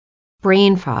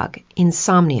brain fog,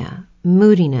 insomnia,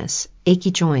 moodiness, achy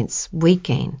joints, weight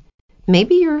gain.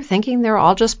 Maybe you're thinking they're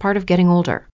all just part of getting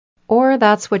older, or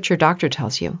that's what your doctor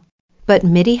tells you. But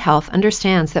MIDI Health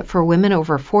understands that for women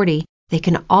over 40, they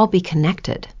can all be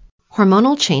connected.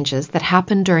 Hormonal changes that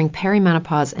happen during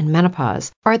perimenopause and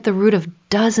menopause are at the root of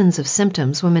dozens of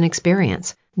symptoms women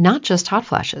experience, not just hot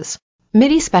flashes.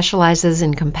 MIDI specializes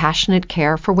in compassionate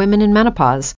care for women in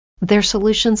menopause. Their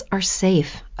solutions are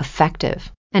safe,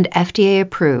 effective, and FDA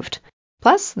approved.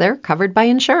 Plus, they're covered by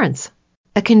insurance.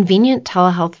 A convenient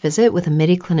telehealth visit with a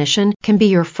MIDI clinician can be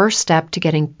your first step to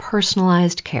getting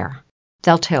personalized care.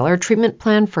 They'll tailor a treatment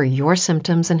plan for your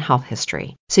symptoms and health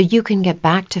history, so you can get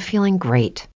back to feeling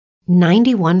great.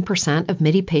 91% of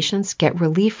MIDI patients get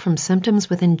relief from symptoms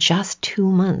within just 2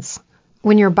 months.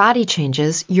 When your body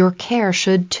changes, your care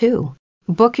should too.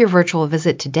 Book your virtual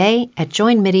visit today at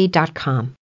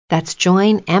joinmidi.com. That's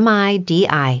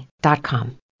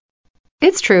joinmidi.com.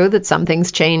 It's true that some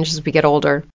things change as we get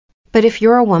older. But if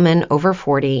you're a woman over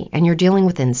 40 and you're dealing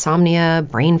with insomnia,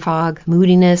 brain fog,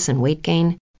 moodiness, and weight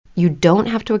gain, you don't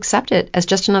have to accept it as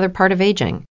just another part of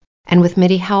aging. And with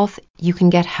MIDI Health, you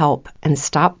can get help and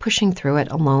stop pushing through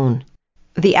it alone.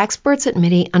 The experts at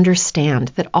MIDI understand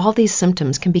that all these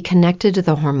symptoms can be connected to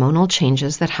the hormonal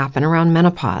changes that happen around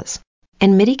menopause.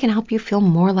 And MIDI can help you feel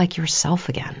more like yourself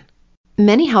again.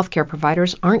 Many healthcare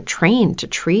providers aren't trained to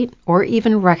treat or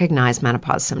even recognize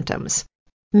menopause symptoms.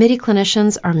 MIDI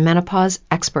clinicians are menopause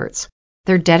experts.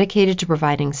 They're dedicated to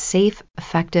providing safe,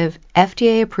 effective,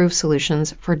 FDA-approved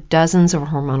solutions for dozens of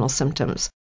hormonal symptoms,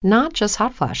 not just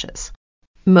hot flashes.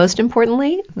 Most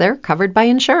importantly, they're covered by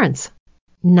insurance.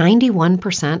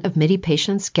 91% of MIDI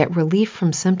patients get relief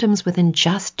from symptoms within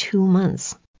just 2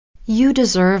 months. You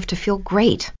deserve to feel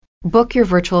great. Book your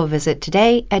virtual visit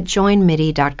today at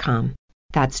joinmidi.com.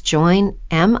 That's joinmidi.com.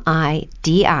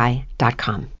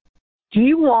 Do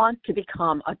you want to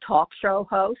become a talk show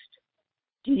host?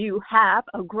 Do you have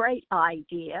a great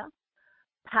idea?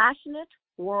 Passionate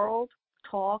World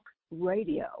Talk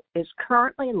Radio is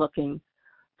currently looking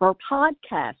for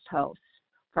podcast hosts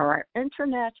for our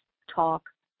internet talk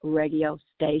radio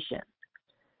station.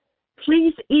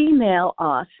 Please email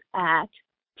us at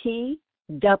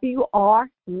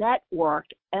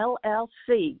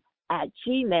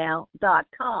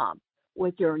pwrnetworkllc@gmail.com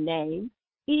with your name,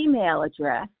 email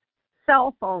address,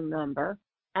 cell phone number,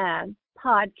 and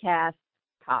podcast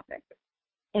topic.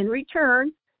 In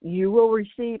return, you will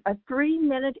receive a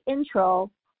 3-minute intro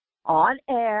on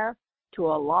air to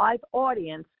a live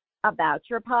audience about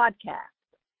your podcast.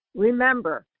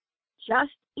 Remember,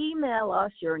 just email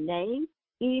us your name,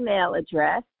 email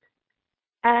address,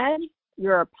 and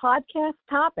your podcast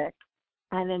topic,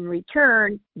 and in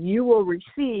return, you will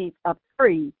receive a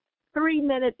free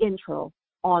 3-minute intro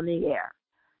on the air.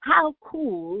 How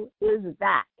cool is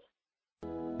that?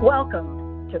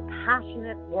 Welcome to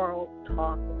Passionate World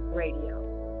Talk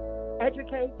Radio.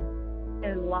 Educate,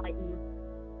 enlighten,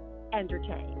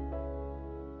 entertain.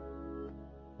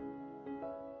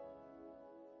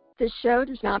 This show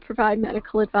does not provide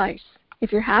medical advice.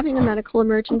 If you're having a medical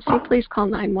emergency, please call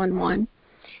 911.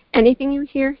 Anything you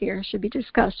hear here should be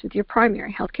discussed with your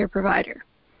primary healthcare provider.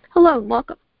 Hello and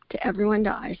welcome to Everyone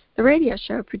Dies, the radio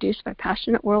show produced by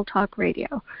Passionate World Talk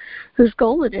Radio, whose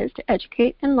goal it is to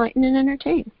educate, enlighten, and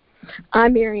entertain.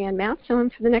 I'm Marianne Matzo,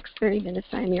 and for the next 30 minutes,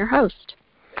 I'm your host.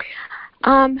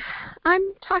 I'm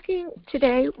talking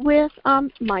today with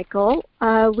Michael.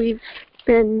 We've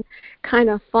been kind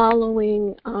of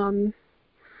following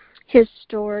his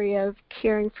story of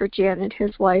caring for Janet,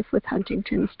 his wife, with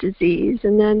Huntington's disease.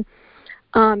 And then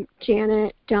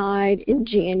Janet died in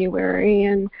January,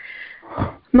 and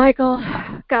Michael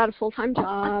got a full-time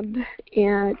job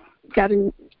and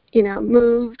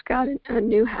moved, got a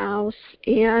new house.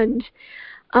 And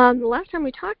the last time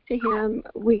we talked to him,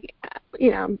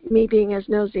 me being as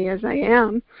nosy as I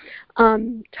am,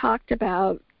 talked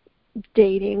about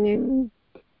dating and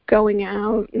going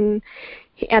out. And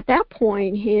at that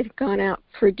point, he had gone out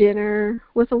for dinner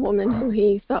with a woman who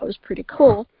he thought was pretty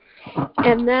cool.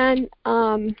 And then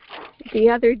the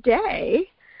other day,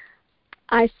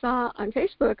 I saw on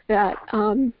Facebook that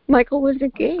Michael was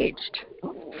engaged.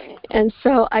 And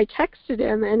so I texted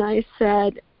him and I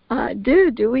said,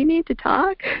 dude, do we need to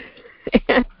talk?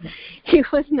 And he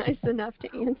was nice enough to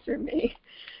answer me.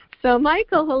 So,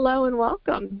 Michael, hello and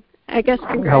welcome. I guess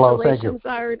congratulations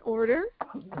are in order.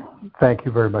 Thank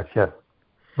you very much, yes.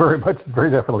 Very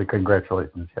definitely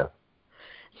congratulations, yes.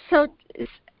 So,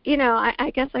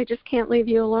 I guess I just can't leave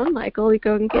you alone, Michael. You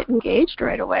go and get engaged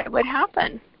right away. What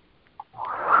happened?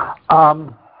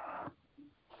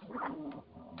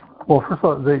 Well, first of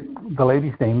all, the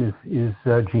lady's name is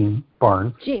Jean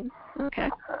Barnes. Jean. Okay.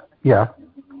 Yeah,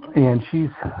 and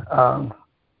she's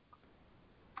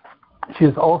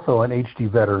also an HD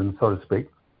veteran, so to speak.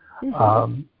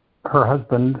 Mm-hmm. Her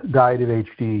husband died of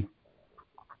HD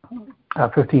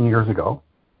 15 years ago,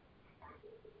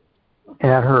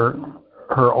 and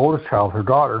her oldest child, her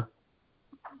daughter,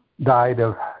 died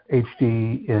of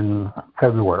HD in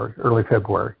early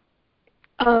February.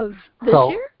 Of this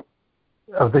year?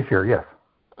 Of this year, yes.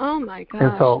 Oh my gosh,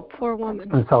 and so, poor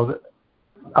woman. And so,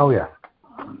 yes.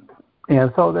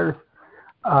 And so there's,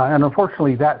 and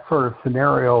unfortunately that sort of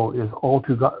scenario is all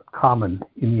too common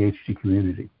in the HD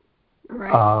community.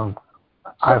 Right.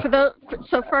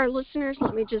 So for our listeners,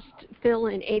 let me just fill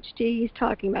in HD. He's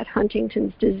talking about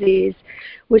Huntington's disease,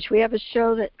 which we have a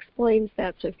show that explains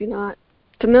that. So if you're not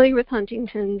familiar with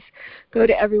Huntington's, go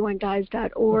to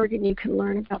everyonedies.org and you can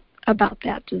learn about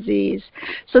that disease.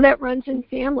 So that runs in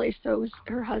families. So is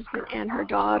her husband and her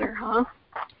daughter, huh?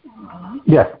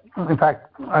 Yes. In fact,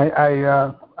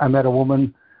 I met a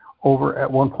woman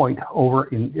at one point over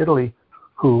in Italy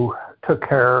who took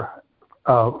care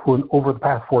who over the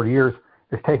past 40 years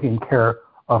is taking care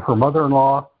of her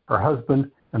mother-in-law, her husband,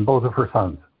 and both of her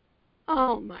sons.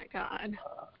 Oh my God!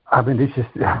 I mean, it's just,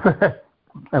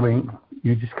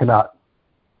 you just cannot,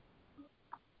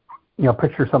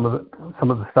 picture some of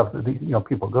the stuff that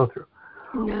people go through.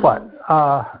 No. But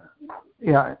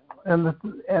yeah, and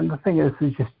the thing is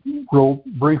just real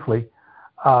briefly,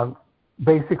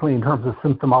 basically in terms of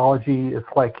symptomology, it's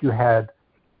like you had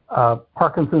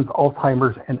Parkinson's,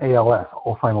 Alzheimer's, and ALS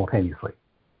all simultaneously.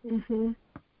 Mm-hmm.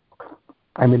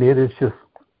 I mean, it's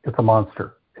a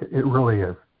monster. It really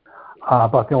is.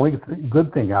 But the only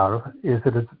good thing out of it is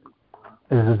that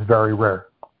it's very rare.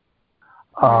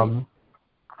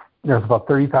 There's about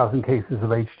 30,000 cases of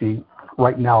HD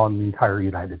right now in the entire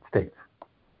United States.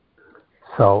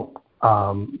 So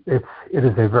it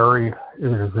is a very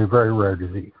rare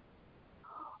disease.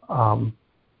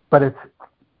 But in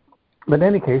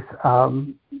any case,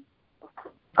 Jean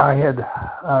had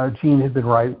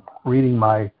been reading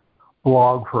my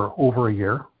blog for over a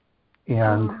year,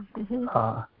 and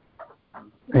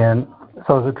and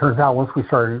so as it turns out, once we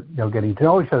started getting to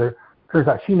know each other, turns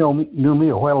out she knew me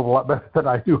a hell of a lot better than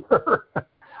I knew her.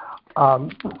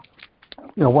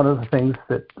 One of the things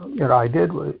that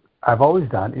I've always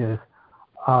done is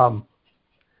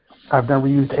I've never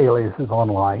used aliases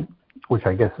online, which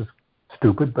I guess is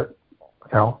stupid, but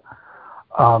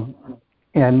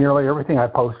and nearly everything I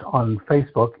post on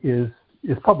Facebook is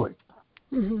public.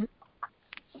 Mm-hmm.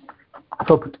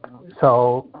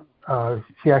 So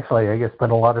she actually, I guess,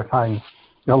 spent a lot of time,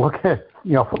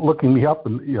 looking me up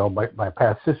and my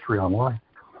past history online.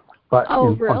 But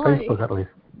really? On Facebook at least,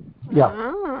 yeah.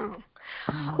 Oh.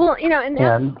 Well, and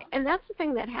that's the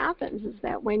thing that happens is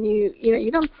that when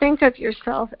you don't think of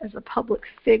yourself as a public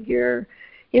figure,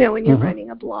 when you're writing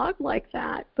a blog like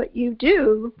that, but you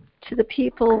do to the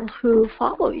people who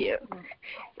follow you.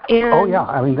 And oh yeah,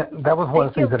 I mean that was one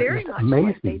of the things that very much amazed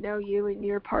like me. They know you and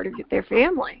you're part of their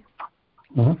family.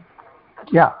 Mm-hmm.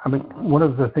 Yeah, I mean one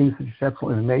of the things that just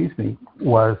absolutely amazed me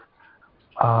was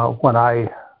when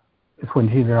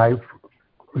Jean and I,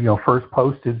 first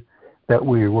posted that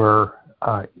we were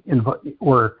in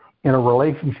a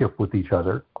relationship with each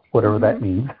other, whatever that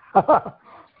means.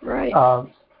 Right. I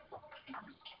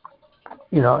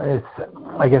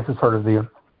guess it's sort of the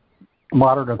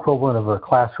modern equivalent of a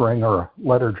class ring or a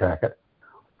letter jacket.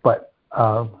 But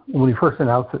when we first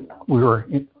announced that we were,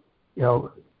 in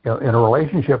a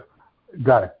relationship,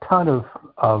 got a ton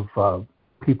of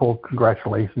people,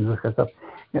 congratulations, this kind of stuff.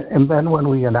 And then when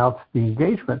we announced the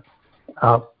engagement,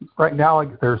 right now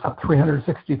there's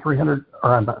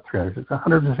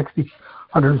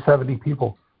 170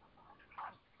 people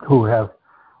who have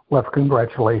left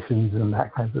congratulations and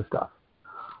that kinds of stuff.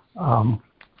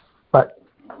 But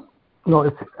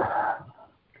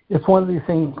it's one of these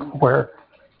things where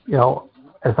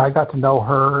as I got to know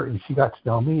her and she got to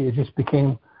know me, it just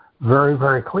became very,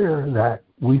 very clear that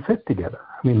we fit together.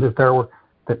 I mean that there were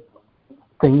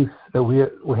things that we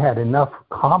had enough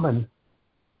common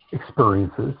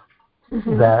experiences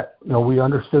that we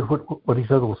understood what each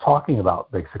other was talking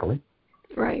about, basically.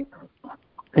 Right.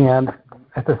 And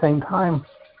at the same time,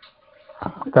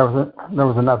 there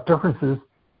was enough differences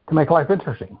to make life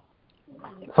interesting.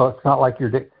 So it's not like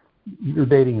you're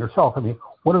dating yourself. I mean,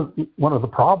 one of the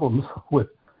problems with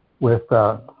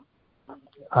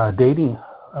dating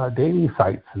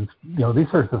sites and these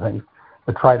sorts of things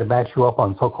that try to match you up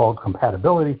on so-called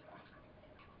compatibility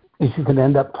is you can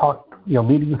end up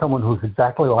meeting someone who's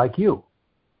exactly like you.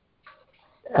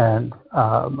 And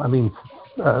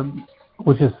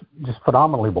which is just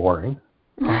phenomenally boring.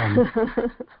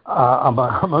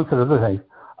 Amongst other things,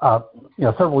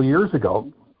 several years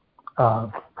ago,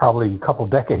 probably a couple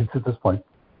of decades at this point,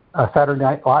 Saturday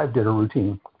Night Live did a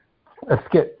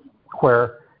skit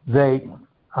where they,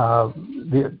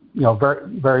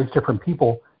 various different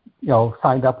people,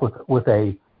 signed up with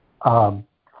a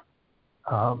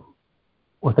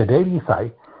dating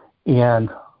site, and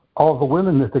all of the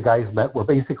women that the guys met were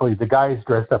basically the guys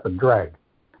dressed up in drag,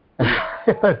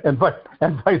 and vice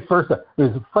versa. It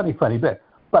was a funny bit,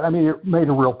 but I mean, it made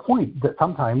a real point that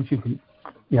sometimes you can,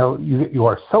 you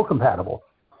are so compatible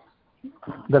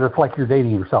that it's like you're dating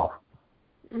yourself.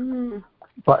 Mm-hmm.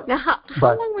 But now, how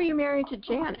long were you married to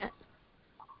Janet?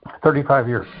 35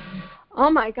 years.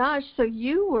 Oh my gosh! So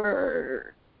you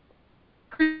were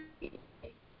pretty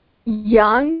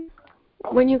young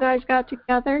when you guys got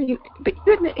together.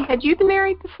 Had you been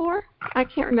married before? I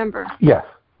can't remember. Yes.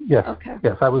 Okay.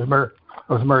 Yes, I was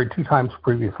married 2 times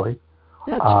previously.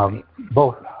 That's right.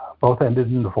 Both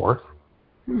ended in divorce.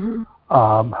 Mm-hmm.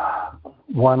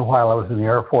 One while I was in the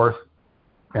Air Force,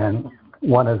 and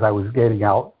one as I was getting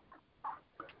out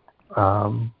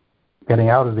of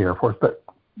the Air Force. But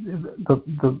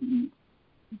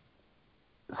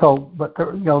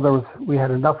we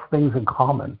had enough things in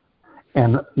common,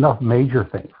 and enough major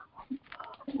things,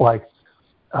 like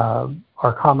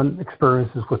our common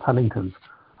experiences with Huntington's.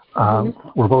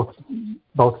 We're both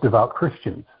devout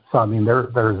Christians, so I mean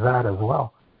there's that as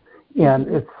well, and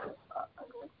it's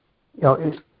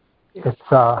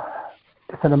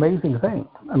an amazing thing.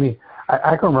 I mean,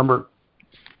 I can remember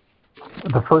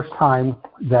the first time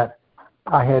that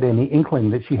I had any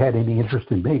inkling that she had any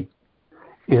interest in me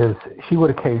is she would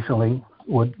occasionally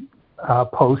put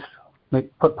posts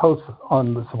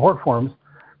on the support forums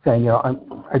saying,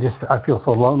 I feel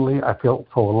so lonely, I feel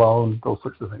so alone, those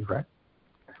sorts of things, right?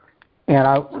 And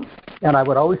I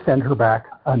would always send her back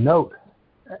a note.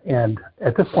 And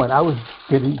at this point, I was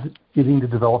getting to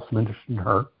develop some interest in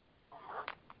her.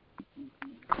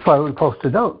 So I would post a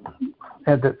note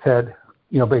that said,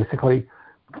 basically,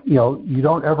 you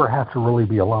don't ever have to really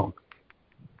be alone.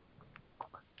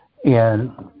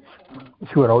 And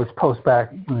she would always post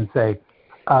back and say,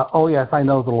 oh, yes, I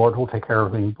know the Lord will take care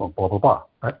of me, blah, blah, blah, blah.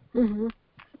 Right? Mm-hmm.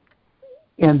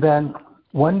 And then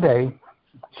one day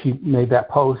she made that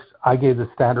post. I gave the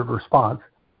standard response.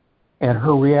 And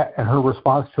her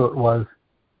response to it was,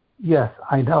 yes,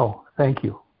 I know, thank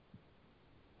you.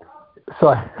 So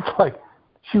it's like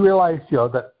she realized,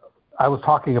 that I was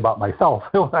talking about myself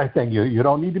when I saying you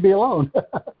don't need to be alone.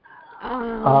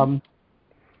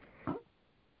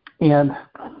 And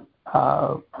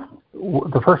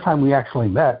the first time we actually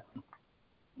met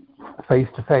face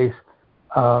to face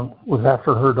was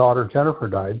after her daughter Jennifer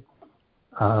died.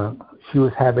 She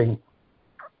was having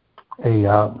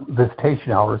a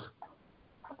visitation hours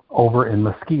over in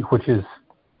Mesquite, which is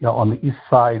on the east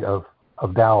side of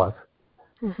Dallas.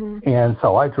 Mm-hmm. And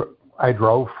so I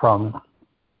drove from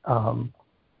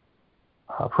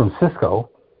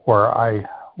Cisco, where I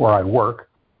work,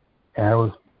 and it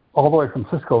was all the way from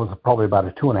Cisco. It was probably about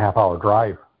a 2.5-hour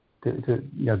drive to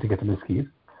get to Mesquite,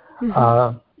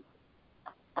 mm-hmm.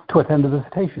 To attend the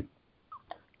visitation.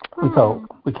 Oh. And so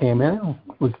we came in,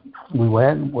 we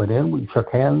went in, we shook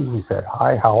hands, we said,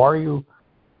 hi, how are you?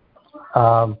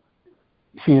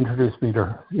 She introduced me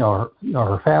to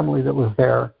her family that was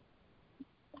there,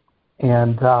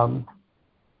 and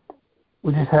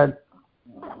we just had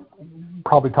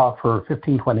probably talked for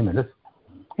 15-20 minutes,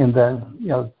 and then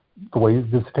the way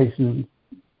visitation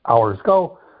hours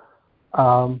go,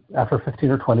 after 15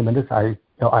 or 20 minutes, I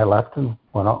left and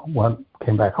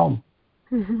came back home.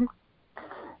 Mm-hmm.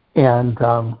 And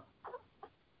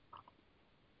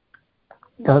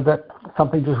that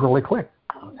something just really clicked.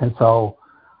 And so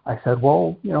I said,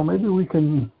 well, maybe we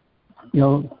can,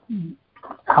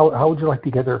 how would you like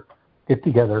to get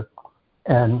together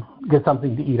and get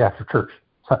something to eat after church,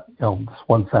 this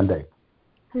one Sunday.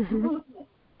 Mm-hmm.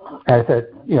 And I said,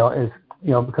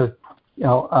 because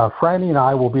Franny and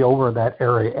I will be over in that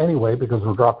area anyway because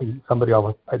we're dropping somebody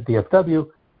off at DFW,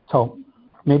 so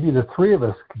maybe the 3 of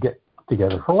us could get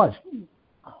together for lunch.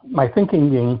 My thinking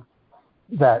being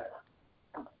that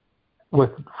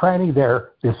with Franny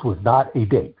there, this was not a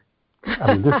date.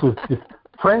 I mean, this was just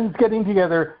friends getting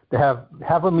together to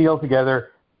have a meal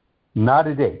together, not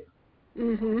a date.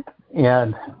 Mm-hmm.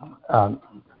 And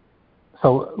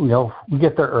so we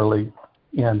get there early,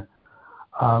 and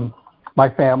my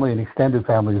family and extended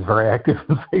family is very active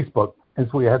on Facebook, and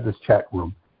so we had this chat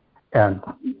room, and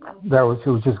it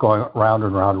was just going round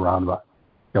and round and round about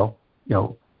who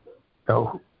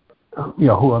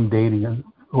I'm dating and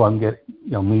who I'm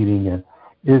meeting,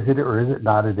 Is it or is it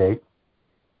not a date?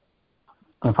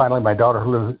 And finally, my daughter,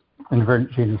 who lives in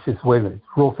Virginia, says, wait a minute,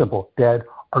 it's real simple. Dad,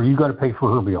 are you going to pay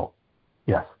for her meal?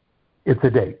 Yes, it's a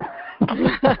date.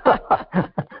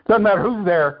 Doesn't matter who's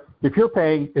there. If you're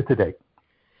paying, it's a date.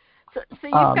 So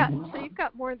you've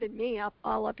got more than me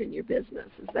all up in your business.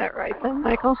 Is that right, then,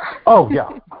 Michael? Oh yeah.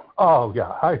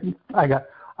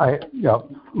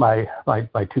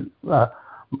 My two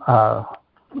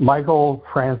Michael,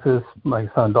 Francis, my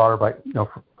son, daughter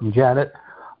from Janet,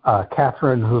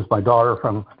 Catherine, who's my daughter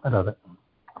from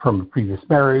a previous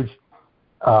marriage.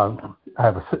 I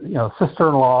have a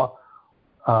sister-in-law,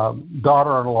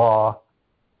 daughter-in-law.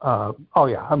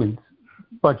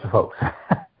 Bunch of folks.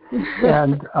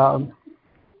 and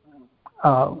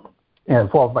as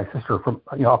well as my sister from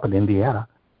up in Indiana.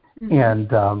 Mm-hmm. And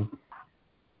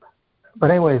but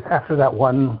anyways, after that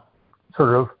one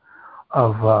sort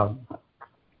of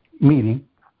meeting,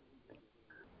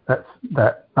 that's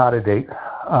not a date.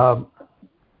 A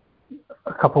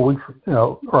couple of weeks,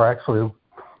 or actually,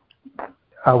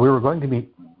 we were going to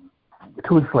meet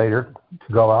 2 weeks later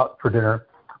to go out for dinner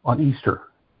on Easter.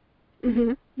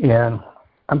 Mm-hmm. And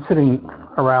I'm sitting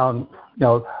around,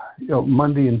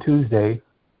 Monday and Tuesday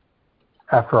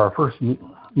after our first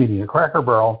meeting at Cracker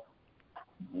Barrel,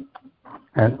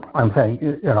 and I'm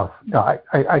saying,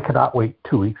 I cannot wait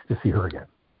 2 weeks to see her again.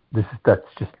 That's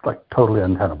just like totally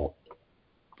untenable.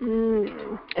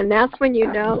 And that's when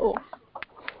you know.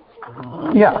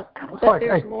 Yeah. That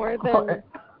there's more than,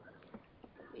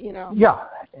 Yeah.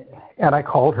 And I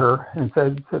called her and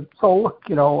said, so look,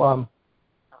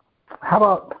 how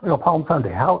about, Palm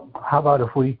Sunday? How about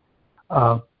if we,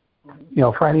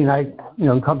 Friday night,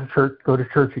 come to church, go to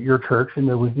church at your church, and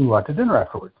then we can go out to dinner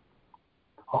afterwards.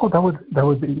 Oh, that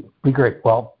would be great.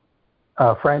 Well,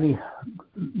 Franny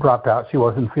dropped out. She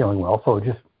wasn't feeling well, so it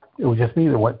was just me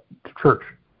that went to church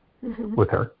with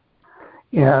her,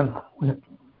 and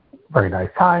very nice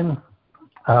time.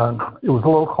 It was a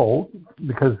little cold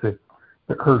because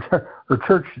her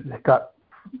church got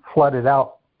flooded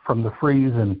out from the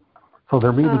freeze, and so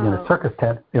they're meeting in a circus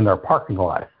tent in their parking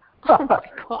lot. Oh my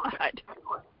God!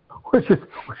 which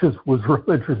was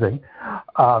really interesting,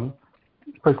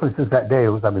 especially since that day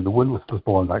the wind was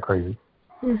blowing like crazy.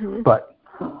 Mm-hmm. But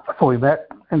so we met,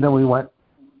 and then we went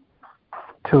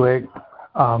to a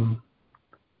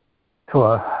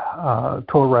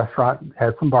restaurant,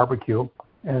 had some barbecue,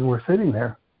 and we're sitting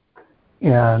there.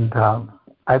 And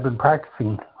I've been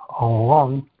practicing all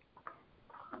along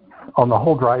on the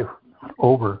whole drive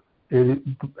over. It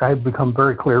had become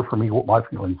very clear for me what my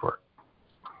feelings were.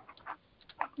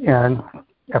 And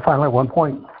finally, at one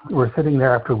point, we were sitting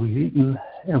there after we'd eaten,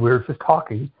 and we were just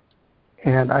talking,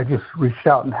 and I just reached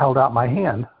out and held out my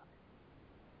hand,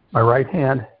 my right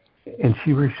hand, and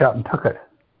she reached out and took it.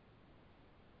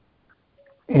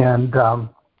 And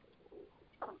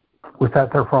we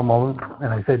sat there for a moment,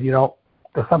 and I said,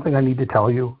 there's something I need to tell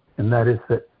you, and that is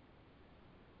that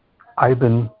I've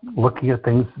been looking at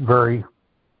things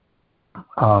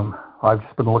I've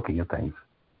just been looking at things.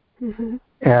 Mm-hmm.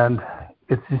 And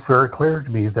it's just very clear to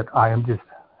me that I am just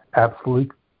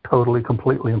absolutely, totally,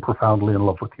 completely, and profoundly in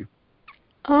love with you.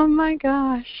 Oh my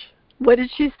gosh. What did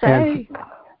she say?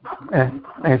 And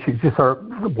she just sort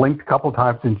of blinked a couple of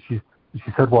times, and she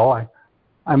said, well,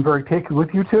 I'm very taken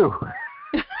with you too.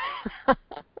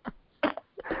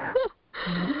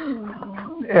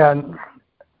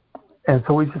 And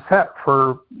so we just sat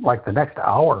for like the next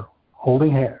hour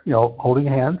holding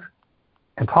hands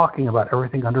and talking about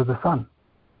everything under the sun.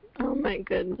 Oh my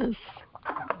goodness.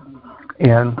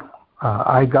 And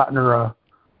I'd gotten her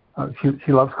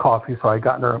she loves coffee, so I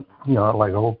gotten her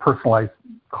like a little personalized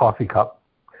coffee cup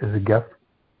as a gift.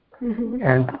 Mm-hmm.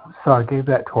 And so I gave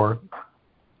that to her,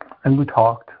 and we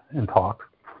talked, and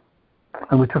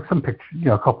we took some pictures,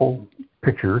 a couple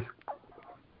pictures,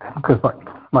 because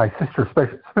my sister,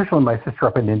 especially my sister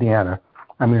up in Indiana,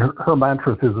 her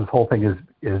mantra through this whole thing has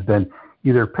been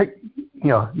either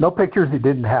no pictures, it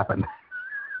didn't happen.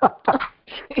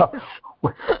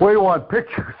 We want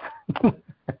pictures.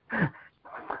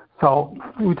 So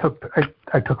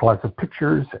I took lots of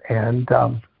pictures, and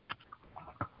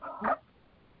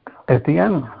at the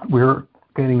end we were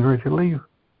getting ready to leave,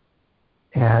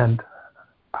 and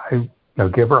I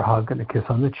gave her a hug and a kiss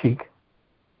on the cheek,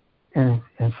 and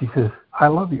she says, "I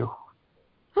love you."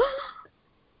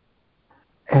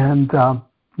 And then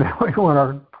we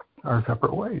went our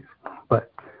separate ways.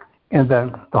 And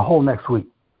then the whole next week,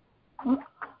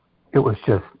 it was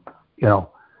just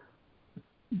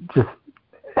just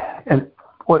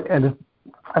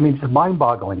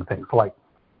mind-boggling things. Like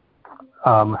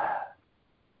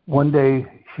one day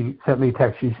she sent me a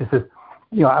text. She says,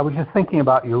 I was just thinking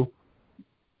about you,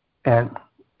 and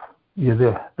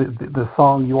the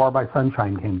song "You Are My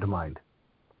Sunshine" came to mind.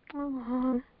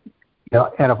 Uh-huh.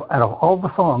 And of all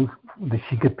the songs that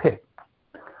she could pick,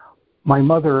 my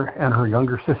mother and her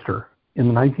younger sister in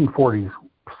the 1940s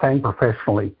sang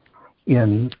professionally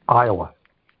in Iowa,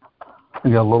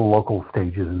 little local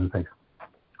stages and things.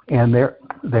 And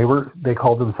they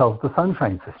called themselves the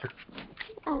Sunshine Sisters.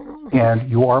 Oh. And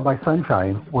 "You Are My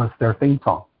Sunshine" was their theme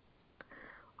song.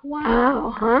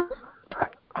 Wow, huh?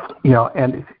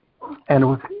 It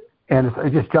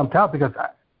just jumped out because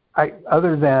I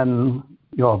other than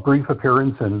a brief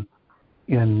appearance in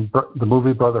the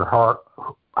movie Brother Where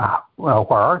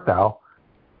Art Thou?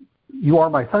 "You Are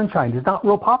My Sunshine" is not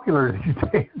real popular these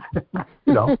days,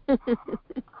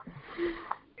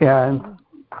 and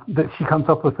that she comes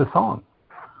up with the song,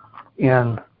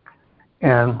 and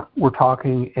we're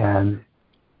talking, and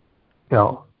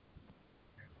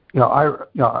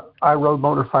I rode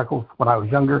motorcycles when I was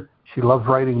younger. She loves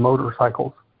riding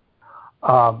motorcycles.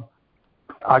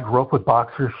 I grew up with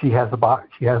boxers. She has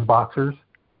boxers.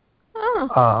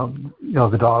 Oh.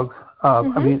 The dogs.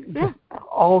 Mm-hmm. I mean, just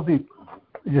all of there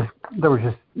was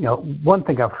just one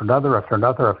thing after another,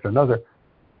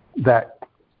 that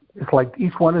it's like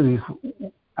each one of these.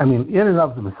 I mean, in and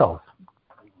of themselves.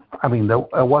 I mean, it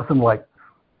wasn't like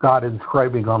God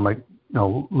inscribing on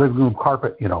living room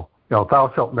carpet,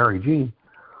 "Thou shalt marry Jean,"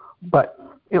 but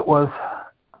it was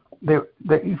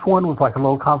each one was like a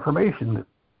little confirmation that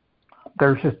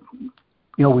there's just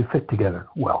we fit together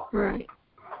well. Right.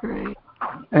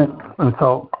 And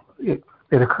so it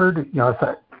occurred,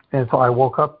 and so I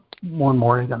woke up one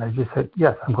morning and I just said,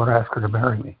 yes, I'm going to ask her to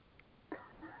marry me.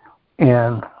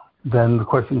 And then the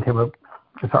question came up,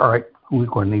 it's all right, we're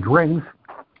going to need rings.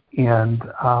 And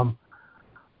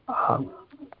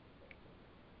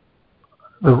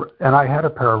and I had a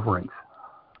pair of rings.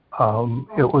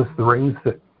 It was the rings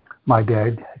that my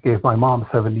dad gave my mom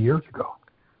 70 years ago.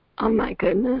 Oh my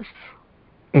goodness.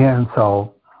 And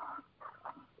so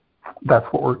that's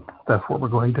what we're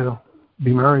going to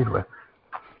be married with.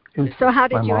 So how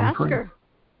did you ask her?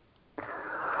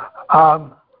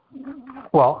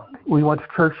 Well, we went to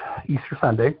church Easter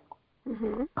Sunday,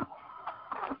 mm-hmm.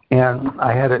 and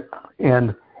I had it.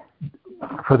 And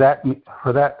for that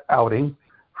outing,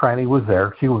 Franny was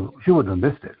there. She wouldn't have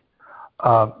missed it.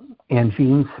 And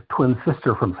Jean's twin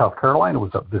sister from South Carolina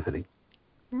was up visiting.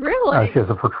 Really? She has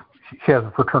a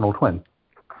fraternal twin.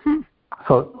 Hmm.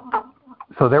 So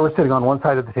they were sitting on one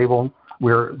side of the table.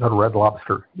 We're at Red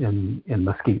Lobster in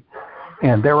Mesquite,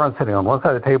 and they were sitting on one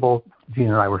side of the table. Jean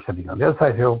and I were sitting on the other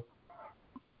side of the table,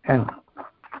 and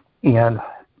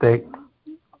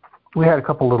we had a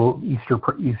couple little Easter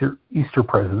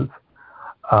presents,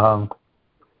 and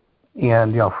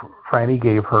Franny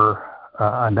gave her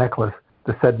a necklace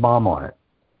that said "Mom" on it.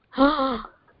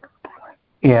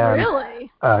 And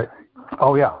really?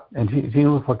 Oh yeah, and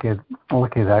Jean was looking at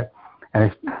that,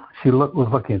 and she was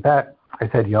looking at that. I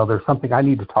said, there's something I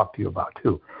need to talk to you about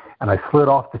too, and I slid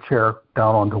off the chair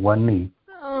down onto one knee.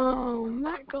 Oh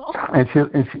my God! And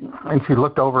she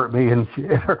looked over at me, and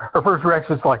her first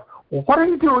reaction was like, well, "What are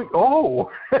you doing?" Oh.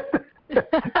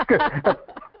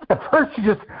 At first,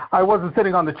 I wasn't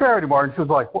sitting on the chair anymore, and she was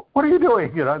like, "What are you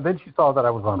doing?" And then she saw that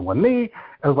I was on one knee,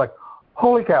 and I was like,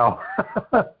 "Holy cow!"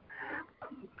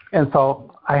 And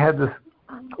so I had this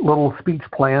little speech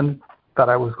planned that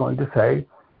I was going to say,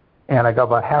 and I got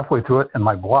about halfway through it, and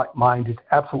my mind just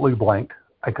absolutely blanked.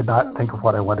 I could not think of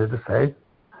what I wanted to say.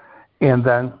 And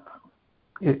then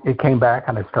it came back,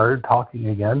 and I started talking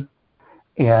again,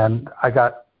 and I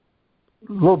got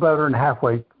a little better than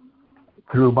halfway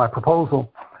through my proposal,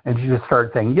 and she just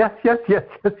started saying, yes, yes, yes,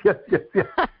 yes, yes, yes, yes.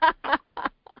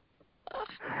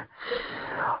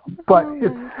 But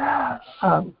it's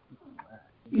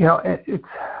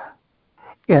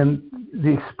and the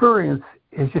experience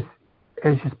has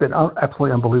just been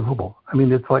absolutely unbelievable. I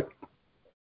mean, it's like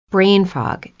brain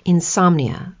fog,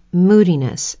 insomnia,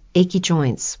 moodiness, achy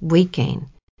joints, weight gain.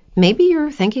 Maybe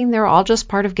you're thinking they're all just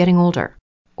part of getting older,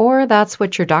 or that's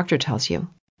what your doctor tells you.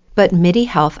 But MIDI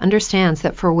Health understands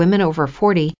that for women over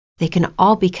 40, they can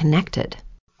all be connected.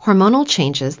 Hormonal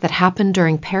changes that happen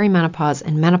during perimenopause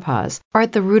and menopause are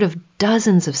at the root of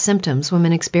dozens of symptoms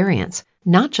women experience,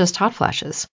 not just hot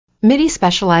flashes. MIDI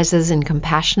specializes in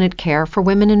compassionate care for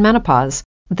women in menopause.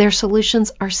 Their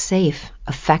solutions are safe,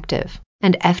 effective,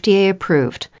 and FDA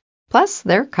approved. Plus,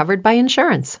 they're covered by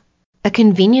insurance. A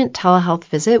convenient telehealth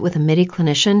visit with a MIDI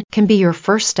clinician can be your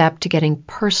first step to getting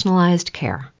personalized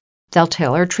care. They'll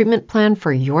tailor a treatment plan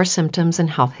for your symptoms and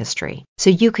health history so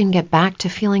you can get back to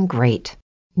feeling great.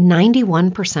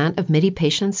 91% of MIDI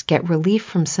patients get relief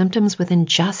from symptoms within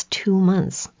just 2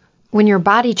 months. When your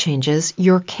body changes,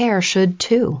 your care should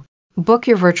too. Book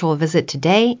your virtual visit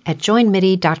today at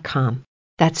joinmidi.com.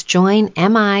 That's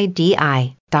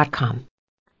joinmidi.com.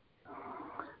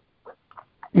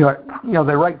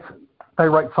 They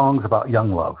write songs about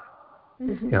young love.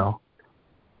 Mm-hmm.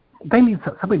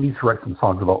 Somebody needs to write some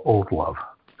songs about old love.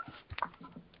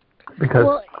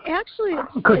 Because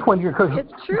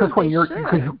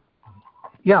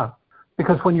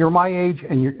when you're my age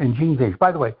and Jean's age.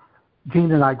 By the way,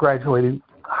 Jean and I graduated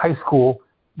high school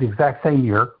the exact same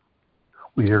year.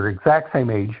 We were the exact same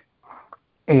age,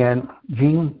 and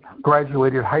Jean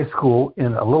graduated high school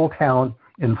in a little town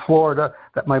in Florida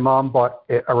that my mom bought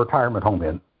a retirement home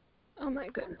in. Oh my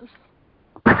goodness!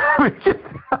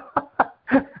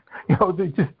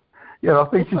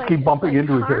 They just keep bumping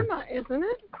into each other. Karma, isn't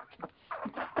it?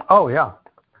 Oh yeah,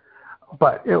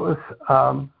 but it was.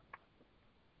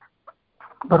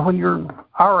 But when you're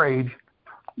our age,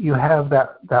 you have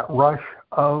that rush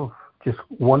of just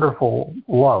wonderful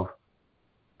love,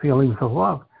 feelings of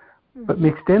love. Mm-hmm. But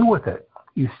mixed in with it,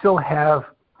 you still have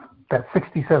that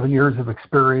 67 years of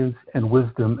experience and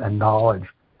wisdom and knowledge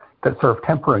that sort of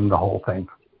tempering the whole thing.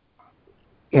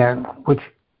 And which,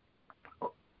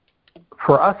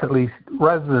 for us at least,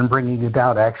 rather than bringing it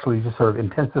down, actually just sort of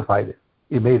intensified it.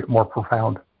 It made it more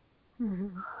profound.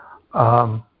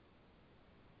 Mm-hmm.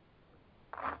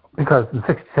 Because in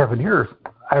 67 years,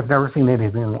 I've never seen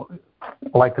anything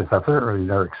like this. I've certainly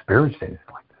never experienced anything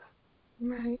like this.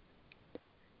 Right.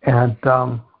 And,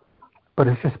 but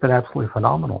it's just been absolutely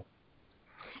phenomenal.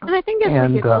 And I think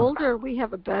as we get older, we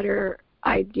have a better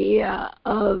idea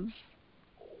of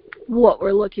what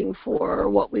we're looking for, or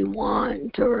what we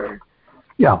want, or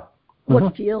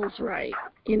what feels right.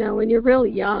 When you're really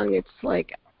young, it's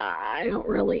like, I don't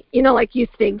really, like you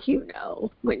think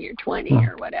when you're 20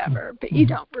 or whatever, but you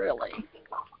don't really.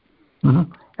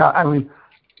 Mm-hmm. I mean,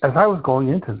 as I was going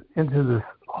into this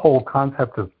whole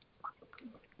concept of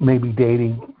maybe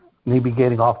dating, maybe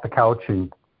getting off the couch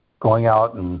and going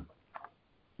out and,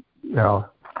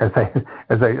 as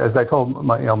I told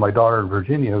my daughter in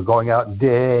Virginia, going out and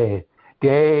day.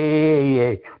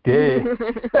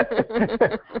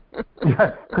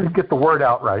 Couldn't get the word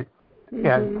out right. Mm-hmm.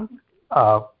 And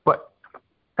but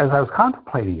as I was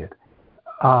contemplating it,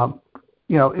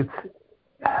 it's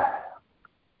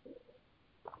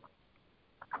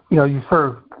you sort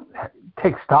of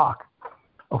take stock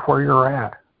of where you're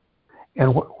at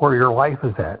and where your life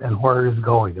is at and where it is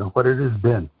going and what it has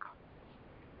been.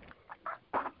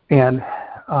 And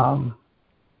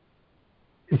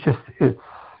it's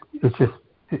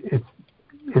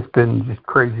been just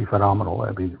crazy phenomenal.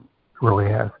 I mean, it really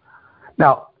has.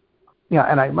 Now,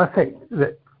 and I must say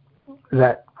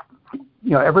that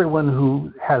everyone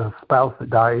who has a spouse that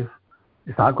dies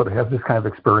is not going to have this kind of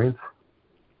experience.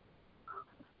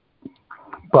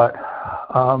 But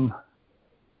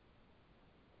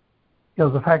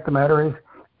the fact of the matter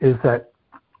is that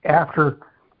after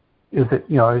as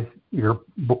your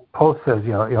post says,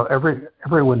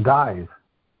 everyone dies,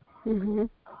 mm-hmm.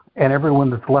 and everyone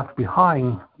that's left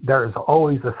behind, there is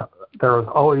always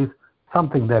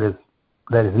something that is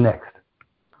next,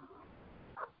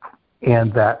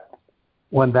 and that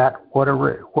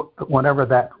whenever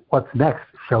that what's next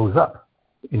shows up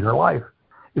in your life,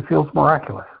 it feels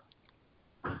miraculous.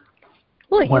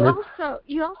 Well,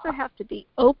 you also have to be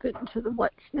open to the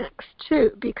what's next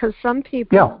too, because some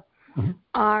people mm-hmm.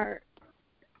 are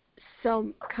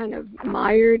so kind of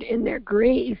mired in their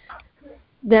grief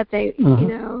that they,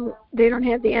 mm-hmm. They don't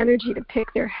have the energy to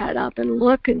pick their head up and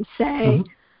look and say,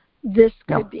 mm-hmm. this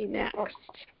could be next.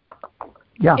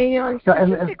 Yeah. And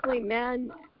specifically men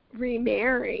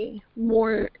remarry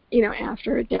more,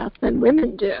 after a death than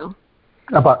women do.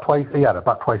 About twice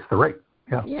the rate.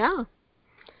 Yeah. Yeah.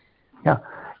 Yeah,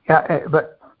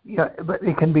 but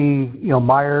it can be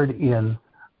mired in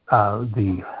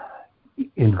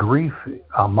in grief,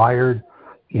 mired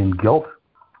in guilt.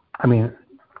 I mean,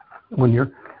 when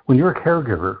you're a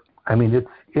caregiver, I mean it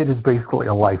is basically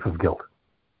a life of guilt,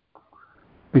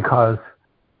 because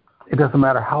it doesn't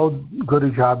matter how good a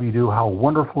job you do, how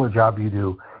wonderful a job you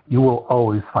do, you will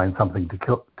always find something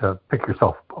to pick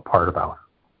yourself apart about.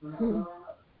 Mm-hmm.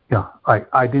 Yeah, I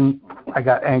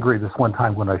got angry this one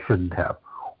time when I shouldn't have,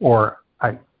 or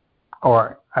I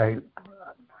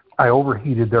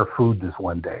overheated their food this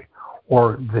one day,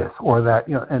 or this or that,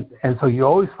 and so you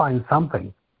always find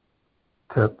something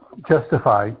to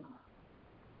justify,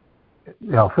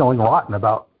 feeling rotten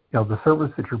about, the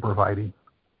service that you're providing.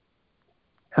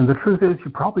 And the truth is,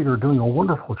 you probably are doing a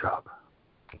wonderful job.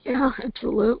 Yeah,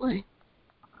 absolutely.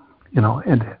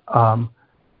 and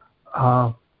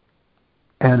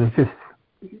it's just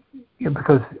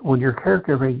because when you're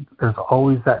caregiving, there's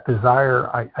always that desire.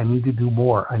 I need to do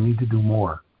more. I need to do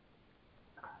more.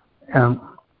 And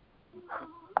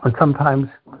sometimes,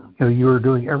 you are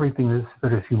doing everything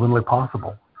that is humanly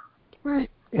possible. Right.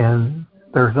 And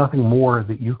there's nothing more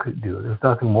that you could do. There's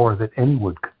nothing more that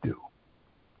anyone could do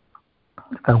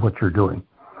than what you're doing.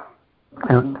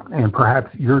 And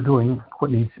perhaps you're doing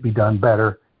what needs to be done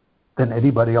better than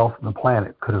anybody else on the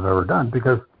planet could have ever done,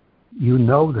 because you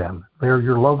know them. They're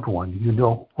your loved one. You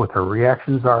know what their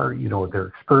reactions are. You know what their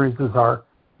experiences are.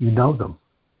 You know them.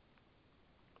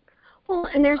 Well,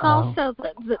 and there's also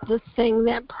the thing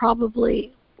that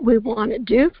probably we want to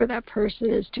do for that person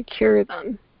is to cure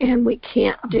them, and we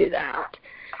can't do that.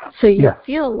 So you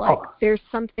feel like there's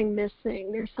something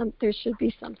missing. There should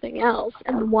be something else.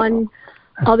 And the one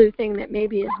other thing that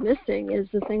maybe is missing is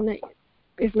the thing that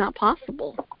is not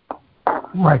possible.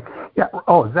 Right. Yeah.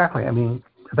 Oh, exactly. I mean,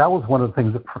 that was one of the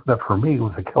things that for me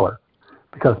was a killer,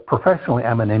 because professionally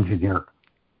I'm an engineer,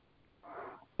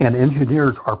 and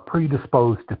engineers are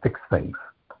predisposed to fix things.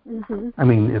 Mm-hmm. I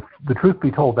mean, if the truth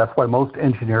be told, that's why most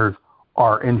engineers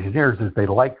are engineers, is they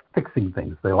like fixing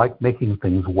things. They like making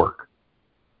things work.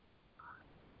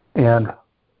 And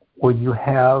when you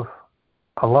have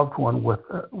a loved one with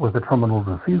a terminal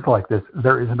disease like this,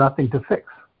 there is nothing to fix.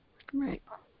 Right.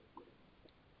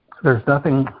 There's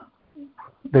nothing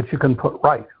that you can put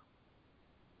right.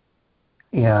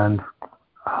 And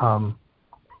so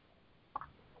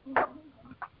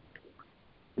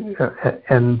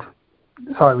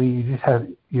I mean,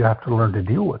 you have to learn to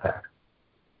deal with that.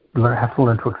 You have to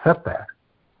learn to accept that.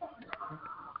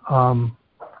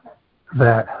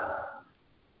 That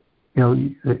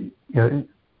you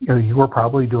are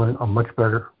probably doing a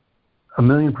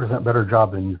 1,000,000% better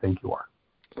job than you think you are.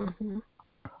 Mm-hmm.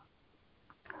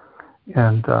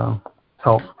 And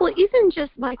so. Well, even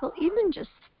just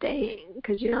staying,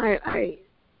 because I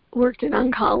worked in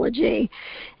oncology,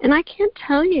 and I can't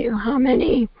tell you how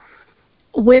many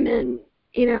women,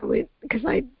 because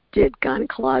I did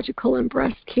gynecological and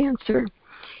breast cancer,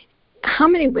 how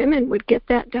many women would get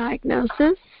that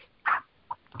diagnosis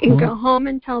and go home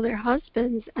and tell their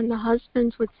husbands, and the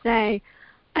husbands would say,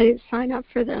 I didn't sign up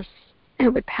for this,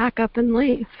 and would pack up and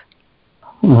leave.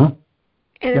 Mm-hmm.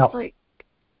 And it's like,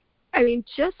 I mean,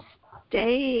 just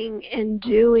staying and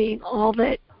doing all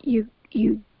that you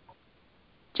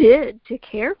did to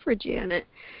care for Janet,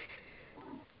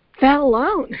 that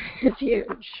alone is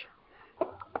huge.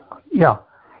 Yeah.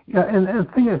 And the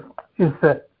thing is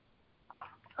that,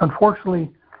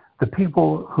 unfortunately, the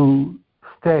people who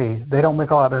stay, they don't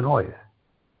make a lot of noise.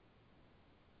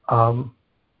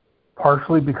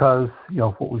 Partially because,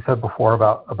 what we said before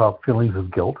about feelings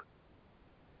of guilt.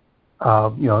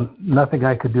 Nothing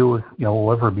I could do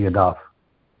will ever be enough.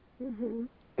 Mm-hmm.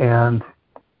 And,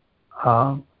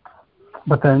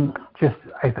 but then just,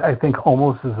 I think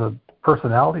almost as a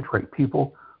personality trait,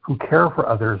 people who care for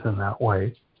others in that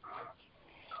way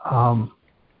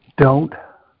don't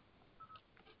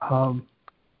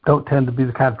tend to be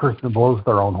the kind of person that blows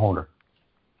their own horn.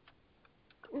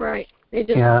 Right. They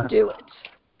just do it,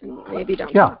 and maybe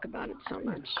don't talk about it so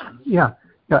much. Yeah.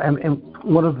 And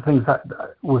one of the things that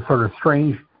was sort of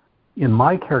strange in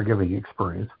my caregiving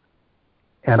experience,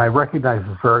 and I recognized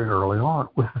this very early on,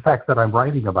 was the fact that I'm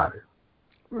writing about it.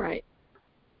 Right.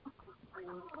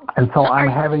 And so I'm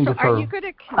having to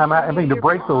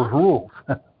break those rules.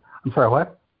 I'm sorry,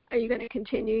 what? Are you going to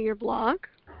continue your blog?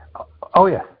 Oh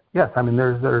yes. I mean,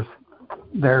 there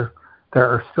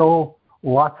are still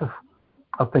lots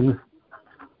of things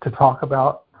to talk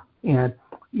about, and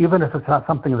even if it's not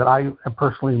something that I am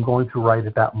personally going to write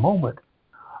at that moment,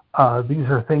 these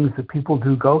are things that people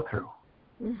do go through.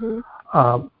 Mm-hmm.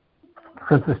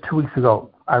 For instance, 2 weeks ago,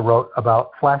 I wrote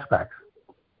about flashbacks.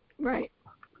 Right.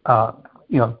 And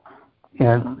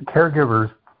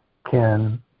caregivers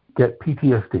can get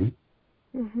PTSD.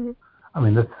 Mm-hmm. I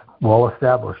mean, that's well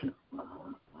established.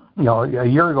 A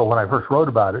year ago when I first wrote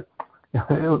about it,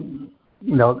 it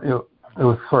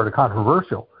was sort of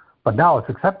controversial, but now it's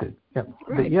accepted.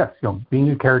 Right. Yes, being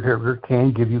a caregiver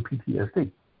can give you PTSD.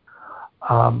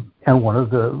 And one of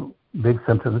the big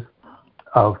symptoms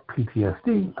of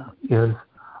PTSD is,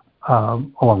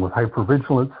 along with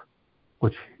hypervigilance,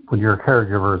 which when you're a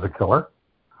caregiver is a killer,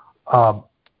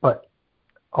 but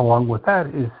along with that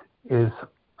is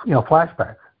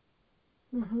flashbacks.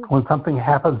 Mm-hmm. When something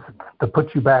happens to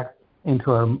put you back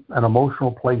into an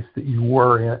emotional place that you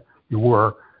were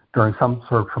during some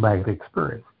sort of traumatic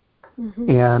experience. Mm-hmm.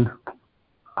 And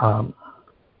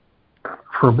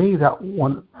for me,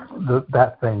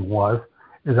 that thing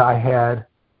is I had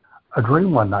a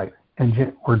dream one night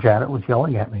where Janet was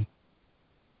yelling at me.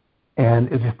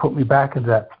 And it just put me back into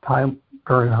that time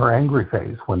during her angry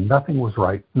phase when nothing was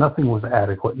right, nothing was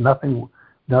adequate, nothing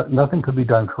could be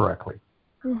done correctly.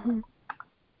 Mm-hmm.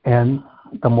 And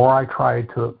the more I tried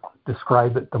to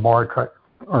describe it, the more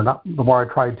I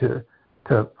tried to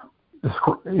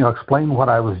explain what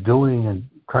I was doing and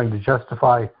trying to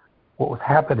justify what was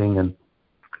happening, and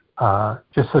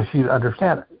just so she'd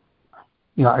understand it.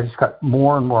 I just got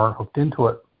more and more hooked into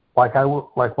it, like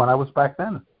when I was back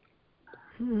then.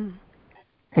 Mm-hmm.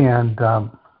 And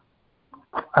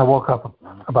I woke up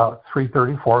about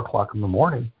 3:30, 4 o'clock in the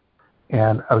morning,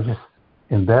 and I was just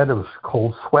in bed. It was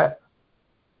cold sweat,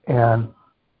 and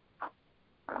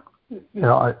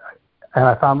I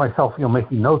found myself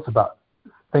making notes about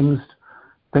things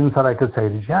that I could say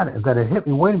to Janet. And then it hit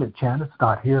me: wait a minute, Janet's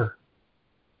not here.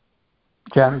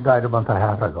 Janet died a month and a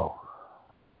half ago.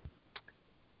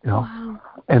 Wow.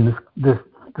 And this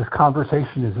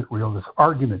conversation isn't real. This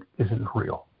argument isn't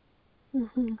real.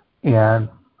 Mm-hmm.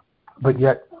 But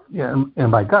yet, in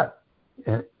my gut,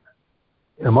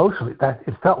 emotionally, that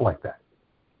it felt like that.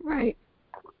 Right.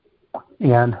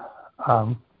 And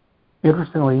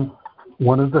interestingly,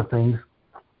 one of the things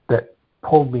that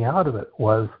pulled me out of it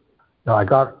was, I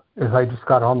just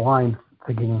got online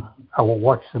thinking I will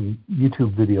watch some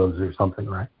YouTube videos or something,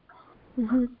 right?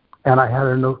 Mm-hmm. And I had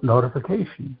a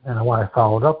notification, and when I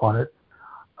followed up on it,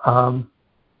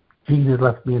 Jean had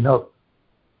left me a note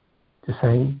just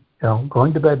saying,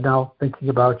 going to bed now, thinking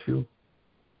about you.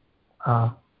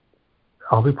 I'll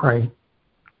be praying.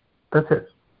 That's it.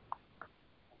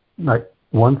 Like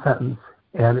one sentence,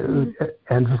 and it was,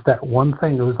 and just that one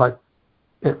thing. It was like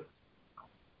it.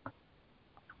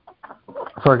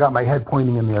 So I got my head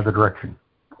pointing in the other direction.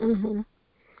 Mm-hmm.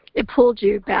 It pulled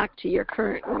you back to your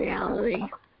current reality.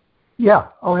 Yeah.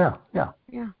 Oh yeah. Yeah.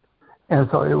 Yeah. And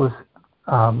so it was.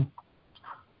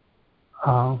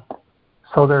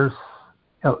 So there's,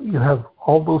 you have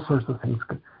all those sorts of things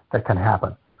that can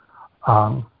happen.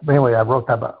 But anyway, I wrote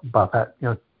about that,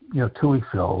 2 weeks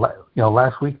ago.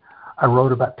 Last week I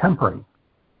wrote about tempering,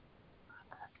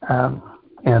 and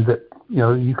that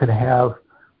you can have,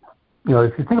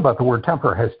 if you think about the word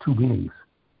temper, it has two meanings.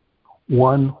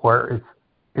 One where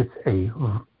it's a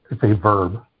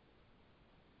verb,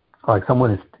 like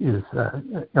someone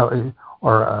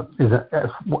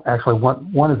actually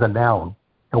one is a noun,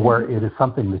 where it is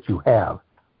something that you have,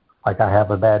 like I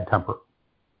have a bad temper.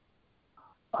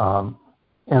 And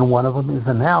one of them is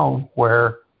a noun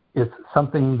where it's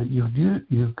something that you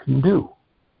can do.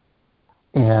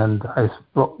 And I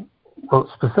wrote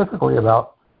specifically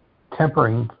about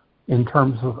tempering in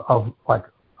terms of like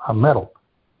a metal.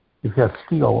 If you have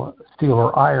steel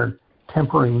or iron,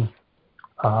 tempering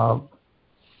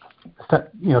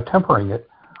it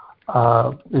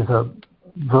is a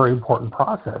very important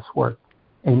process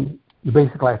and you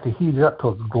basically have to heat it up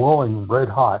till it's glowing red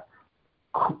hot,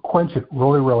 quench it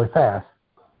really, really fast,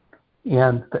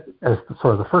 and as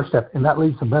sort of the first step, and that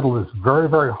leaves the metal that's very,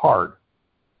 very hard,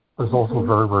 but is also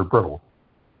very, very brittle.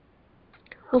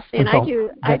 Well, see, and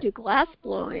I do glass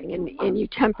blowing, and you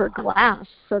temper glass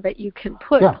so that you can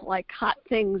put like hot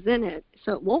things in it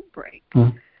so it won't break.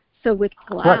 Mm-hmm. So with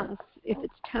glass, if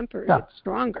it's tempered, it's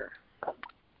stronger.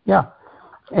 Yeah,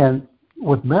 and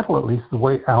with metal, at least the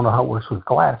way, I don't know how it works with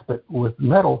glass, but with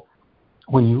metal,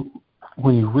 when you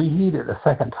reheat it a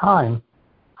second time,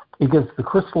 it gets the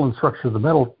crystalline structure of the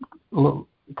metal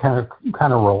kind of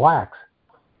relax,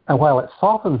 and while it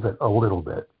softens it a little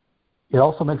bit, it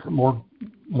also makes it more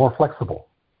flexible,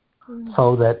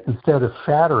 so that instead of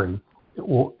shattering, it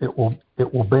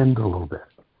will bend a little bit.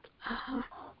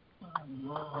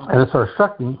 And it sort of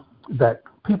struck me that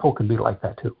people can be like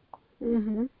that too.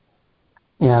 Mm-hmm.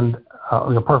 And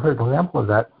a perfect example of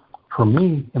that for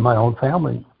me in my own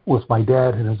family was my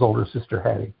dad and his older sister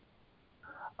Hattie.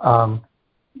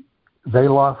 They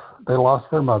lost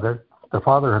their mother. Their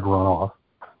father had run off.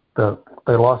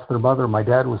 They lost their mother. My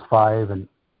dad was 5, and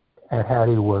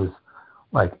Hattie was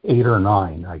like 8 or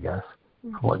 9, I guess,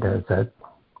 from what Dad said.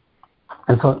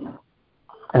 And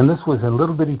this was in a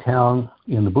little bitty town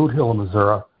in the Boot Hill of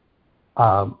Missouri.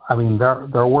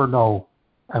 There were no,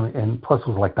 and plus it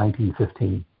was like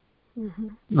 1915,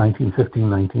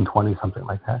 1920, something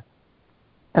like that.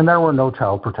 And there were no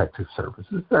child protective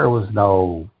services. There was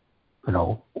no,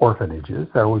 orphanages.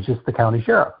 There was just the county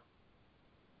sheriff.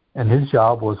 And his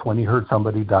job was, when he heard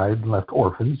somebody died and left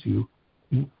orphans, you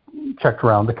checked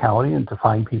around the county and to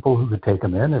find people who could take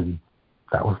them in, and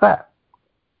that was that.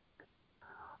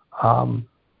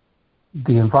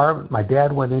 The environment my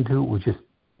dad went into was just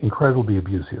incredibly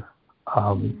abusive.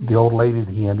 The old lady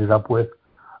that he ended up with,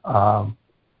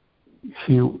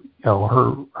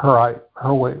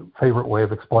 favorite way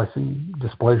of expressing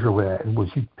displeasure with that was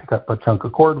she'd pick up a chunk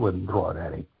of cordwood and throw it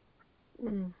at him.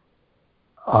 Mm.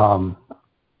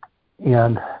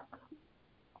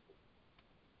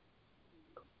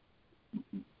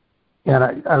 And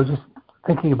I was just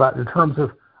thinking about in terms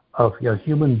of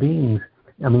human beings.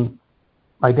 I mean,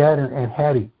 my dad and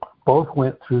Hattie both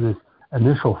went through this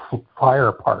initial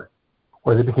fire part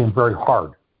where they became very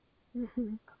hard.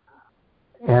 Mm-hmm.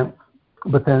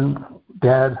 But then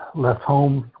Dad left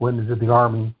home, went into the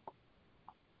Army,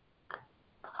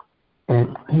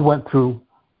 and he went through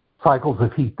cycles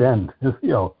of heat then,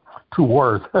 2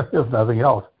 wars, if nothing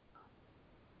else.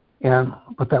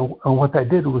 But what that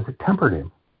did was it tempered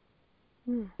him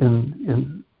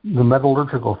in the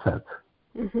metallurgical sense.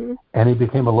 Mm-hmm. And he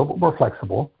became a little bit more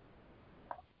flexible.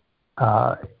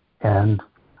 And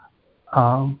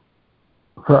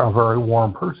for a very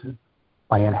warm person.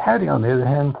 My Aunt Hattie, on the other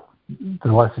hand,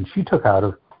 the lesson she took out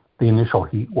of the initial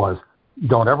heat was,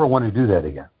 don't ever want to do that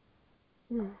again.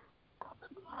 Mm.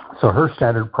 So her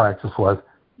standard practice was,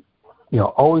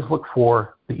 always look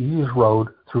for the easiest road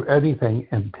through anything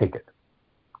and take it.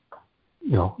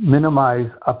 Minimize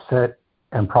upset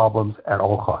and problems at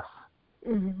all costs.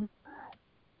 Mm-hmm.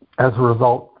 As a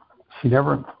result, she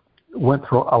never went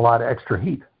through a lot of extra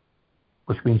heat,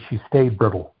 which means she stayed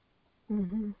brittle.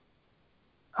 Mm-hmm.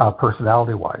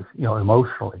 Personality-wise,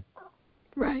 emotionally.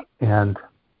 Right. And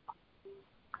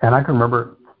I can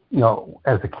remember,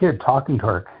 as a kid talking to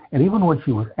her, and even when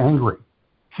she was angry,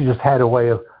 she just had a way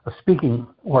of speaking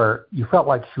where you felt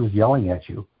like she was yelling at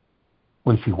you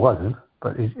when she wasn't,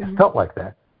 but it felt like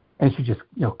that. And she just,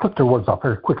 clicked her words off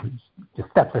very quickly, just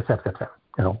step, as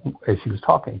she was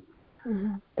talking.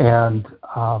 Mm-hmm.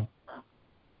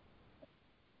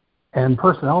 And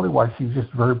personality-wise, she was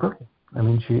just very brittle. I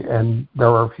mean,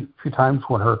 there were a few times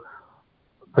when her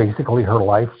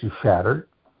life just shattered,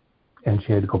 and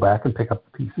she had to go back and pick up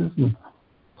the pieces and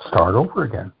start over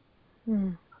again.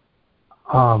 Mm.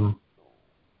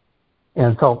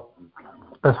 And so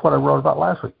that's what I wrote about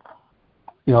last week.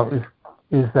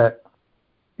 Is that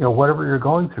whatever you're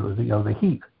going through, the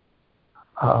heat.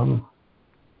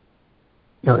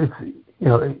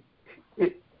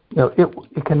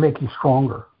 It can make you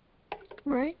stronger.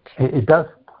 Right. It does.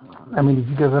 I mean, if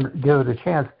you give it a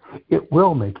chance, it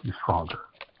will make you stronger.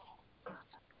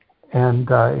 And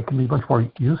it can be much more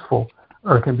useful,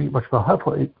 or it can be much more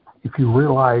helpful if you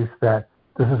realize that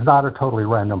this is not a totally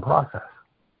random process.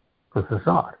 This is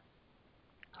not.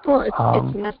 Well,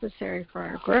 it's necessary for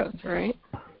our growth, right?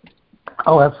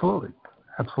 Oh, absolutely.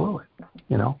 Absolutely.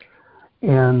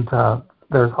 And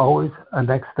there's always a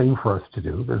next thing for us to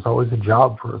do. There's always a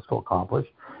job for us to accomplish.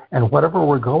 And whatever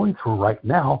we're going through right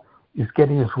now is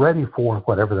getting us ready for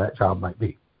whatever that job might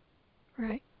be.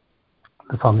 Right.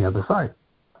 That's on the other side.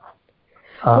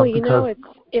 Well,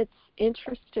 it's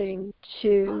interesting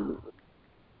to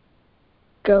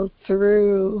go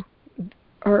through,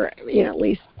 or at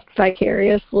least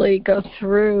vicariously go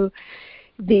through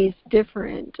these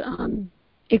different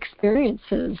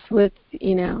experiences with,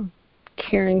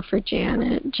 caring for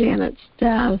Janet. Janet's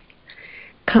death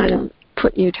kind of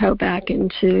put your toe back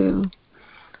into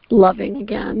loving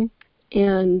again.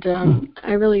 And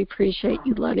I really appreciate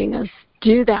you letting us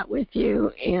do that with you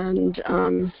and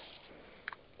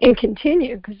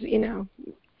continue, because,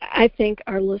 I think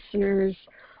our listeners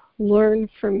learn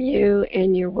from you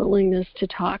and your willingness to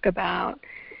talk about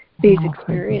these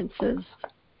experiences.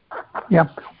 Yeah.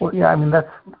 Well, yeah, I mean, that's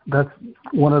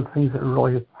one of the things that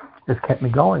really has kept me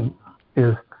going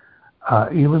is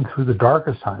even through the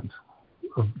darkest times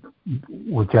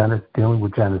with Janet, dealing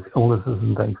with Janet's illnesses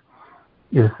and things,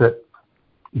 is that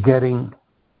getting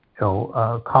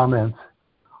comments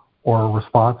or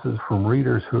responses from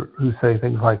readers who say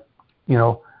things like,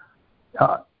 the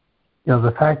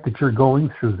fact that you're going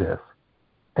through this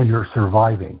and you're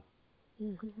surviving.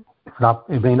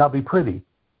 Mm-hmm. It may not be pretty,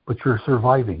 but you're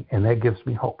surviving, and that gives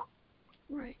me hope.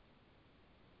 Right.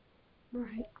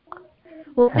 Right.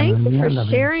 Well, thank you for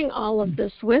sharing all of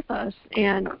this with us,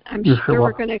 and I'm sure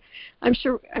we're going to. I'm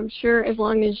sure as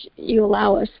long as you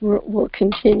allow us, we'll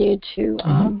continue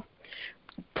to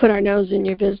put our nose in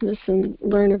your business and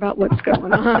learn about what's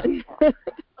going on.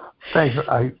 Thanks.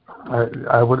 I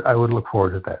would look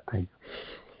forward to that. Thank you.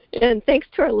 And thanks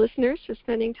to our listeners for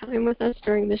spending time with us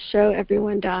during this show,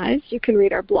 Everyone Dies. You can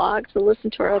read our blogs and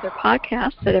listen to our other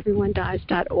podcasts at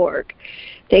everyonedies.org.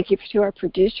 Thank you to our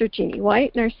producer, Jeannie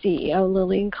White, and our CEO,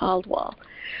 Lillian Caldwell.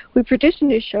 We produce a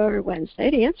new show every Wednesday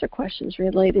to answer questions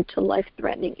related to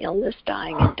life-threatening illness,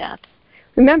 dying, and death.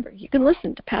 Remember, you can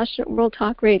listen to Passionate World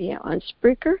Talk Radio on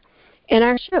Spreaker and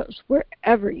our shows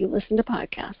wherever you listen to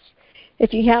podcasts.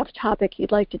 If you have a topic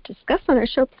you'd like to discuss on our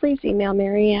show, please email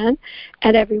Marianne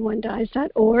at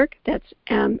everyonedies.org. That's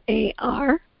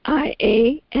MARIANNE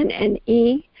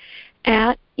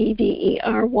at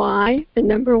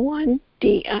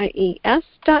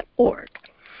EVERY1DIES.org.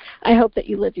 I hope that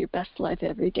you live your best life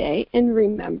every day, and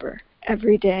remember,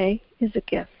 every day is a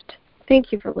gift.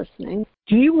 Thank you for listening.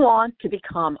 Do you want to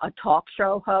become a talk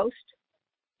show host?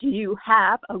 Do you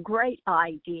have a great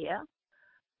idea?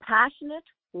 Passionate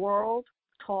World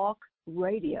Talk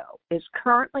Radio is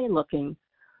currently looking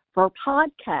for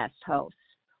podcast hosts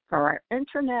for our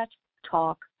Internet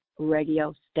Talk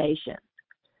Radio station.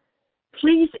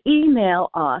 Please email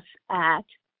us at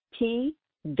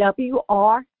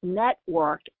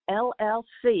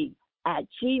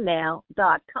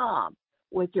twrnetworkllc@gmail.com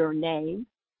with your name,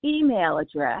 email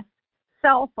address,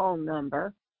 cell phone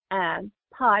number, and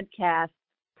podcast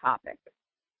topic.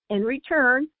 In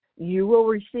return, you will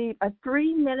receive a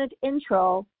 3-minute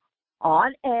intro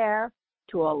on air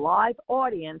to a live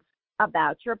audience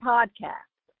about your podcast.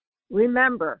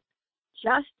 Remember,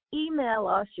 just email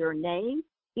us your name,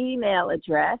 email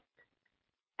address,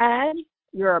 and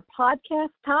your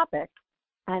podcast topic,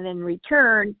 and in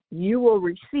return, you will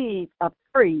receive a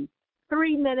free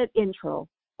 3-minute intro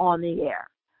on the air.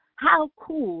 How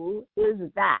cool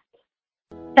is that?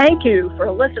 Thank you for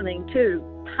listening to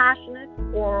Passionate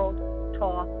World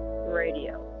Talk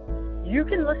Radio. You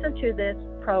can listen to this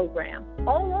program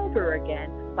all over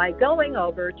again by going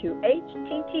over to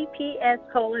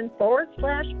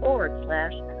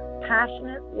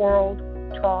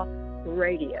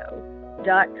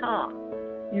https://passionateworldtalkradio.com.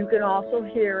 You can also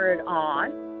hear it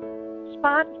on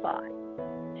Spotify,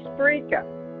 Spreaker,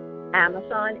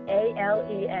 Amazon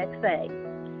Alexa,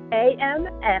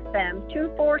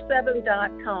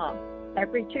 AMFM247.com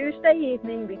every Tuesday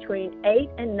evening between 8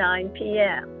 and 9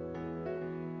 p.m.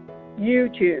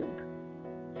 YouTube,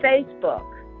 Facebook,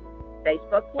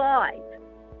 Facebook Live,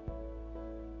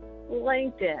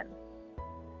 LinkedIn,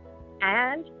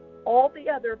 and all the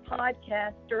other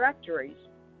podcast directories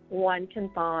one can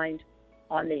find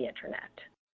on the Internet.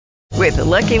 With the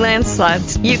Lucky Land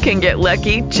Slots, you can get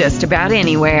lucky just about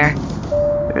anywhere.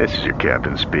 This is your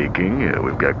captain speaking.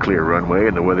 We've got clear runway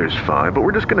and the weather's fine, but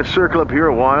we're just going to circle up here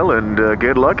a while and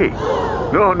get lucky.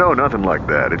 No, nothing like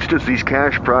that. It's just these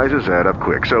cash prizes add up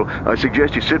quick. So I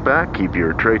suggest you sit back, keep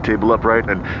your tray table upright,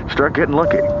 and start getting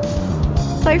lucky.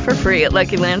 Play for free at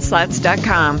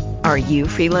LuckyLandSlots.com. Are you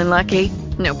feeling lucky?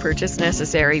 No purchase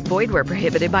necessary. Void where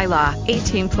prohibited by law.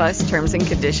 18+ terms and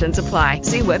conditions apply.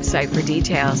 See website for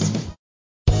details.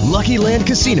 Lucky Land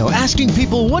Casino, asking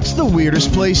people, what's the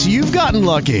weirdest place you've gotten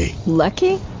lucky?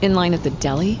 Lucky? In line at the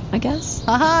deli, I guess?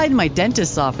 Aha, in my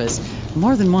dentist's office.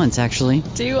 More than once, actually.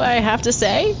 Do I have to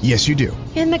say? Yes, you do.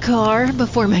 In the car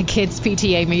before my kids'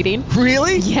 PTA meeting.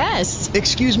 Really? Yes.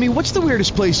 Excuse me, what's the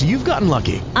weirdest place you've gotten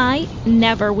lucky? I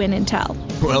never win and tell.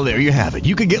 Well, there you have it.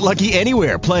 You can get lucky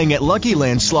anywhere, playing at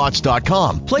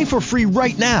LuckyLandSlots.com. Play for free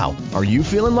right now. Are you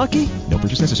feeling lucky? No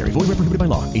purchase necessary. Void where prohibited by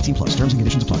law. 18+. Terms and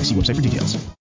conditions apply. See website for details.